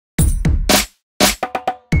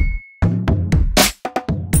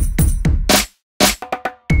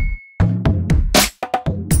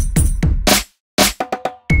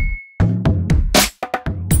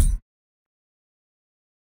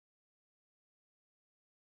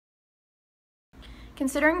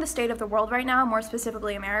Considering the state of the world right now, more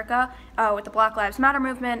specifically America, with the Black Lives Matter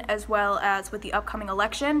movement as well as with the upcoming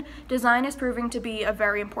election, design is proving to be a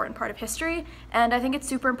very important part of history, and I think it's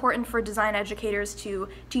super important for design educators to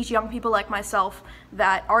teach young people like myself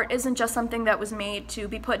that art isn't just something that was made to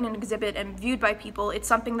be put in an exhibit and viewed by people. It's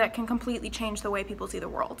something that can completely change the way people see the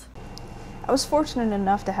world. I was fortunate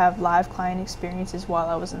enough to have live client experiences while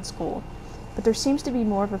I was in school. But there seems to be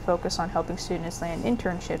more of a focus on helping students land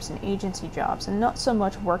internships and agency jobs and not so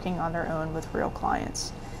much working on their own with real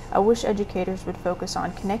clients. I wish educators would focus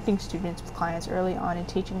on connecting students with clients early on and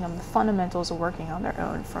teaching them the fundamentals of working on their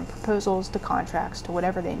own, from proposals to contracts to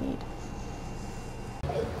whatever they need.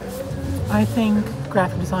 I think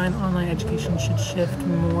graphic design online education should shift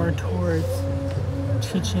more towards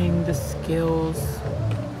teaching the skills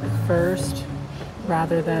first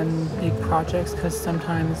rather than big projects, because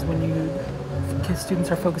sometimes when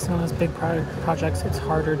students are focusing on those big projects, it's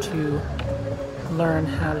harder to learn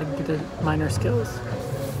how to do the minor skills.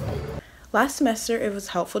 Last semester, it was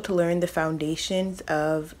helpful to learn the foundations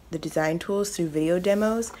of the design tools through video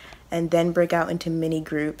demos and then break out into mini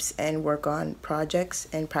groups and work on projects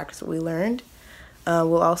and practice what we learned.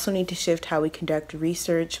 We'll also need to shift how we conduct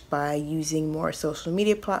research by using more social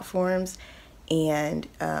media platforms and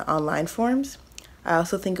online forums. I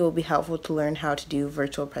also think it will be helpful to learn how to do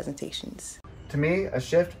virtual presentations. To me, a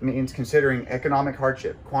shift means considering economic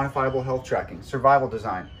hardship, quantifiable health tracking, survival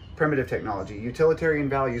design, primitive technology, utilitarian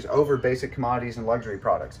values over basic commodities and luxury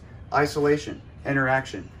products, isolation,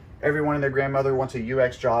 interaction. Everyone and their grandmother wants a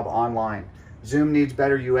UX job online. Zoom needs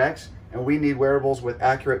better UX, and we need wearables with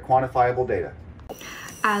accurate quantifiable data.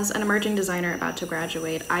 As an emerging designer about to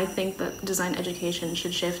graduate, I think that design education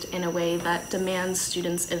should shift in a way that demands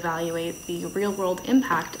students evaluate the real-world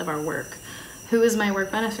impact of our work. Who is my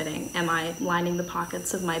work benefiting? Am I lining the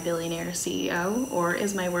pockets of my billionaire CEO, or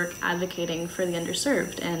is my work advocating for the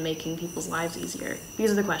underserved and making people's lives easier?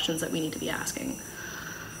 These are the questions that we need to be asking.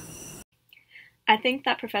 I think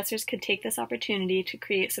that professors could take this opportunity to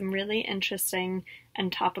create some really interesting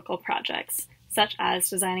and topical projects, such as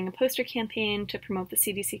designing a poster campaign to promote the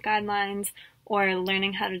CDC guidelines, or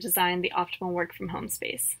learning how to design the optimal work-from-home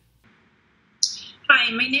space. Hi,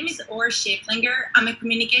 my name is Orr Schaeflinger. I'm a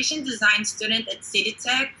communication design student at City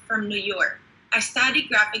Tech from New York. I study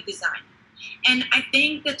graphic design, and I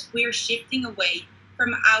think that we're shifting away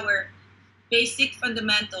from our basic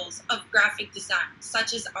fundamentals of graphic design,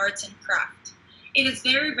 such as arts and craft. It is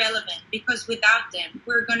very relevant because without them,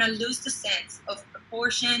 we're going to lose the sense of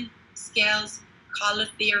proportion, scales, color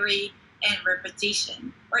theory, and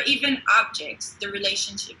repetition, or even objects, the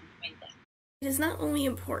relationship between them. It is not only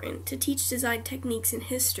important to teach design techniques in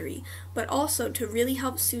history, but also to really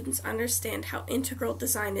help students understand how integral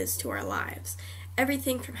design is to our lives.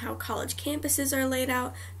 Everything from how college campuses are laid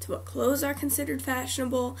out, to what clothes are considered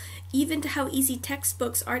fashionable, even to how easy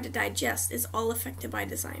textbooks are to digest is all affected by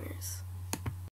designers.